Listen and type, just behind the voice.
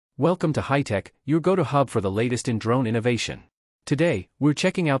Welcome to High-Tech, your go-to hub for the latest in drone innovation. Today, we're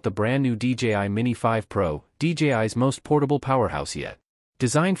checking out the brand new DJI Mini 5 Pro, DJI's most portable powerhouse yet.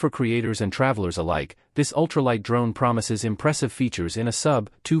 Designed for creators and travelers alike, this ultralight drone promises impressive features in a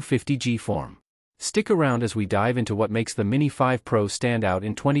sub-250G form. Stick around as we dive into what makes the Mini 5 Pro stand out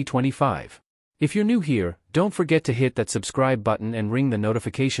in 2025. If you're new here, don't forget to hit that subscribe button and ring the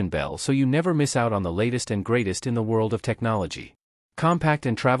notification bell so you never miss out on the latest and greatest in the world of technology. Compact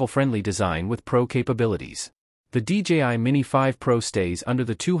and travel-friendly design with pro capabilities. The DJI Mini 5 Pro stays under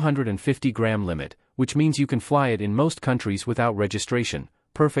the 250-gram limit, which means you can fly it in most countries without registration,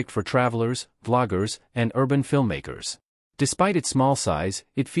 perfect for travelers, vloggers, and urban filmmakers. Despite its small size,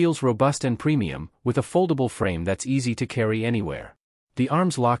 it feels robust and premium, with a foldable frame that's easy to carry anywhere. The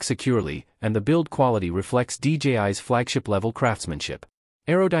arms lock securely, and the build quality reflects DJI's flagship-level craftsmanship.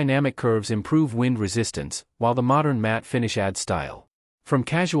 Aerodynamic curves improve wind resistance, while the modern matte finish adds style. From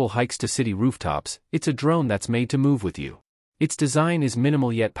casual hikes to city rooftops, it's a drone that's made to move with you. Its design is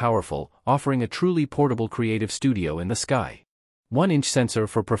minimal yet powerful, offering a truly portable creative studio in the sky. 1-inch sensor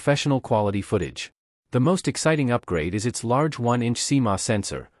for professional quality footage. The most exciting upgrade is its large 1-inch CMOS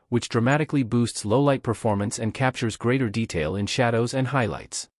sensor, which dramatically boosts low-light performance and captures greater detail in shadows and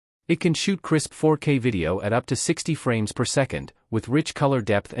highlights. It can shoot crisp 4K video at up to 60 frames per second, with rich color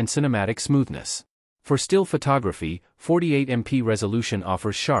depth and cinematic smoothness. For still photography, 48MP resolution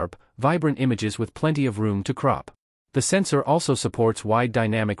offers sharp, vibrant images with plenty of room to crop. The sensor also supports wide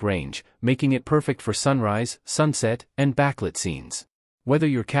dynamic range, making it perfect for sunrise, sunset, and backlit scenes. Whether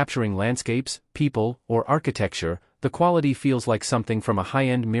you're capturing landscapes, people, or architecture, the quality feels like something from a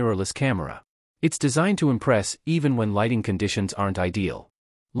high-end mirrorless camera. It's designed to impress even when lighting conditions aren't ideal.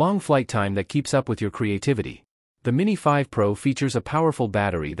 Long flight time that keeps up with your creativity. The Mini 5 Pro features a powerful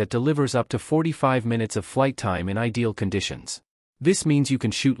battery that delivers up to 45 minutes of flight time in ideal conditions. This means you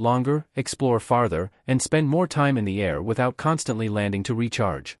can shoot longer, explore farther, and spend more time in the air without constantly landing to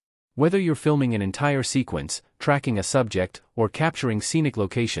recharge. Whether you're filming an entire sequence, tracking a subject, or capturing scenic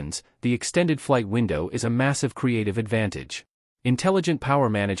locations, the extended flight window is a massive creative advantage. Intelligent power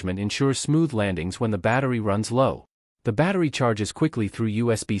management ensures smooth landings when the battery runs low. The battery charges quickly through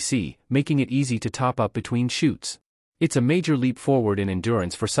USB-C, making it easy to top up between shoots. It's a major leap forward in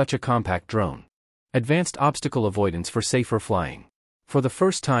endurance for such a compact drone. Advanced obstacle avoidance for safer flying. For the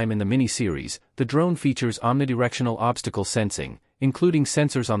first time in the Mini series, the drone features omnidirectional obstacle sensing, including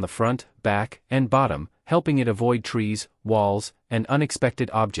sensors on the front, back, and bottom, helping it avoid trees, walls, and unexpected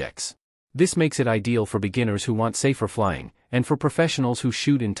objects. This makes it ideal for beginners who want safer flying, and for professionals who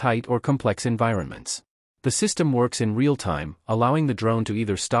shoot in tight or complex environments. The system works in real time, allowing the drone to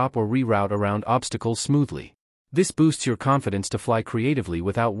either stop or reroute around obstacles smoothly. This boosts your confidence to fly creatively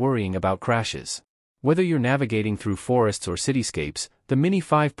without worrying about crashes. Whether you're navigating through forests or cityscapes, the Mini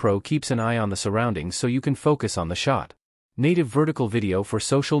 5 Pro keeps an eye on the surroundings so you can focus on the shot. Native vertical video for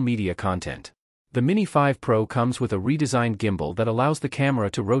social media content. The Mini 5 Pro comes with a redesigned gimbal that allows the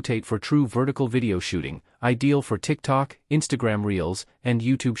camera to rotate for true vertical video shooting, ideal for TikTok, Instagram Reels, and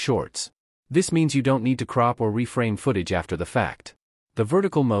YouTube Shorts. This means you don't need to crop or reframe footage after the fact. The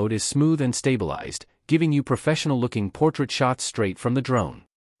vertical mode is smooth and stabilized, giving you professional-looking portrait shots straight from the drone.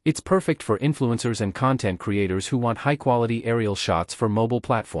 It's perfect for influencers and content creators who want high-quality aerial shots for mobile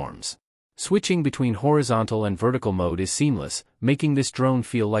platforms. Switching between horizontal and vertical mode is seamless, making this drone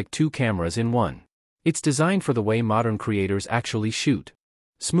feel like two cameras in one. It's designed for the way modern creators actually shoot.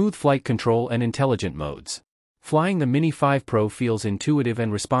 Smooth flight control and intelligent modes. Flying the Mini 5 Pro feels intuitive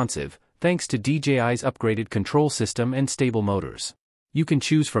and responsive, thanks to DJI's upgraded control system and stable motors. You can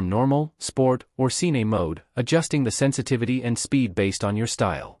choose from normal, sport, or cine mode, adjusting the sensitivity and speed based on your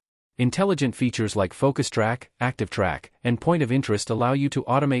style. Intelligent features like focus track, ActiveTrack, and point of interest allow you to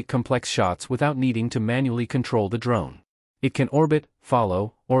automate complex shots without needing to manually control the drone. It can orbit,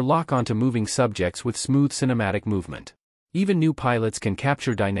 follow, or lock onto moving subjects with smooth cinematic movement. Even new pilots can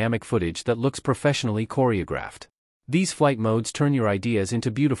capture dynamic footage that looks professionally choreographed. These flight modes turn your ideas into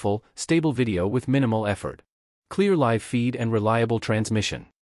beautiful, stable video with minimal effort. Clear live feed and reliable transmission.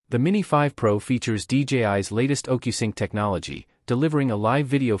 The Mini 5 Pro features DJI's latest OcuSync technology, delivering a live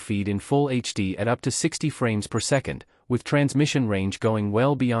video feed in full HD at up to 60 frames per second, with transmission range going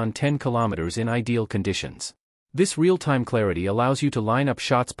well beyond 10 kilometers in ideal conditions. This real-time clarity allows you to line up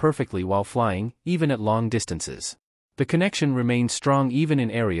shots perfectly while flying, even at long distances. The connection remains strong even in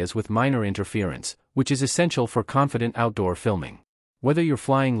areas with minor interference, which is essential for confident outdoor filming. Whether you're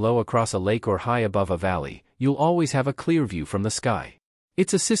flying low across a lake or high above a valley, you'll always have a clear view from the sky.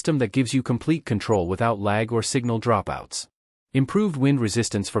 It's a system that gives you complete control without lag or signal dropouts. Improved wind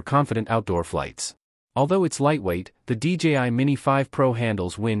resistance for confident outdoor flights. Although it's lightweight, the DJI Mini 5 Pro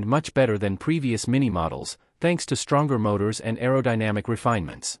handles wind much better than previous Mini models, thanks to stronger motors and aerodynamic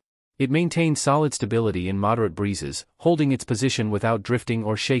refinements. It maintains solid stability in moderate breezes, holding its position without drifting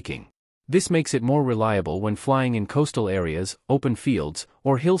or shaking. This makes it more reliable when flying in coastal areas, open fields,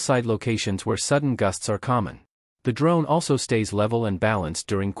 or hillside locations where sudden gusts are common. The drone also stays level and balanced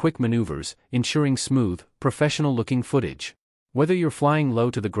during quick maneuvers, ensuring smooth, professional-looking footage. Whether you're flying low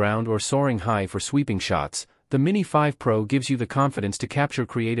to the ground or soaring high for sweeping shots, the Mini 5 Pro gives you the confidence to capture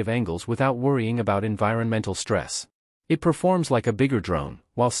creative angles without worrying about environmental stress. It performs like a bigger drone,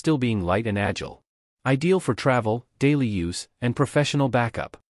 while still being light and agile. Ideal for travel, daily use, and professional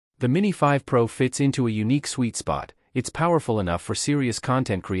backup. The Mini 5 Pro fits into a unique sweet spot. It's powerful enough for serious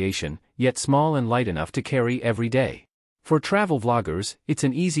content creation, yet small and light enough to carry every day. For travel vloggers, it's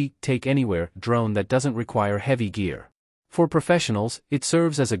an easy, take-anywhere drone that doesn't require heavy gear. For professionals, it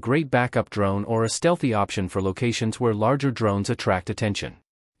serves as a great backup drone or a stealthy option for locations where larger drones attract attention.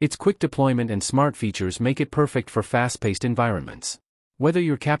 Its quick deployment and smart features make it perfect for fast-paced environments. Whether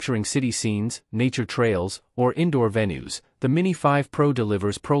you're capturing city scenes, nature trails, or indoor venues, the Mini 5 Pro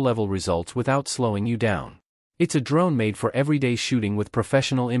delivers pro-level results without slowing you down. It's a drone made for everyday shooting with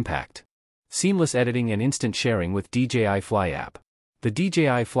professional impact. Seamless editing and instant sharing with DJI Fly App. The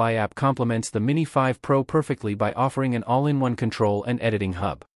DJI Fly App complements the Mini 5 Pro perfectly by offering an all-in-one control and editing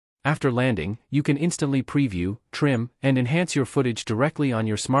hub. After landing, you can instantly preview, trim, and enhance your footage directly on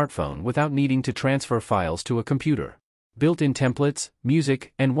your smartphone without needing to transfer files to a computer. Built-in templates,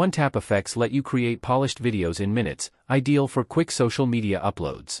 music, and one-tap effects let you create polished videos in minutes, ideal for quick social media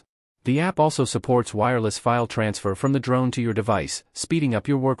uploads. The app also supports wireless file transfer from the drone to your device, speeding up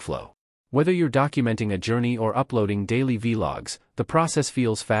your workflow. Whether you're documenting a journey or uploading daily vlogs, the process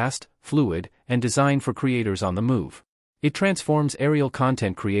feels fast, fluid, and designed for creators on the move. It transforms aerial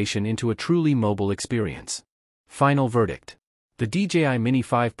content creation into a truly mobile experience. Final verdict. The DJI Mini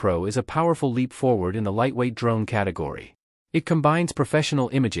 5 Pro is a powerful leap forward in the lightweight drone category. It combines professional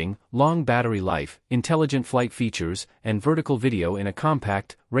imaging, long battery life, intelligent flight features, and vertical video in a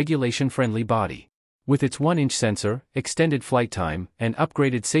compact, regulation-friendly body. With its 1-inch sensor, extended flight time, and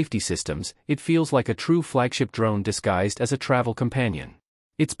upgraded safety systems, it feels like a true flagship drone disguised as a travel companion.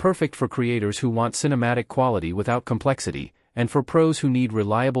 It's perfect for creators who want cinematic quality without complexity, and for pros who need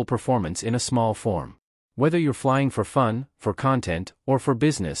reliable performance in a small form. Whether you're flying for fun, for content, or for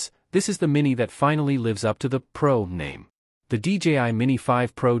business, this is the Mini that finally lives up to the Pro name. The DJI Mini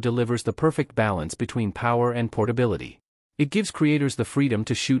 5 Pro delivers the perfect balance between power and portability. It gives creators the freedom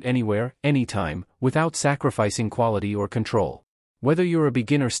to shoot anywhere, anytime, without sacrificing quality or control. Whether you're a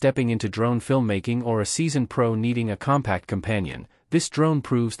beginner stepping into drone filmmaking or a seasoned pro needing a compact companion, this drone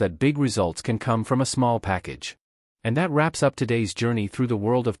proves that big results can come from a small package. And that wraps up today's journey through the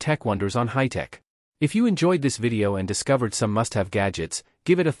world of tech wonders on high-tech. If you enjoyed this video and discovered some must-have gadgets,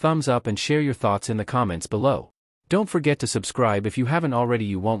 give it a thumbs up and share your thoughts in the comments below. Don't forget to subscribe if you haven't already.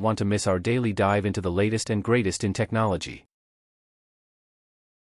 You won't want to miss our daily dive into the latest and greatest in technology.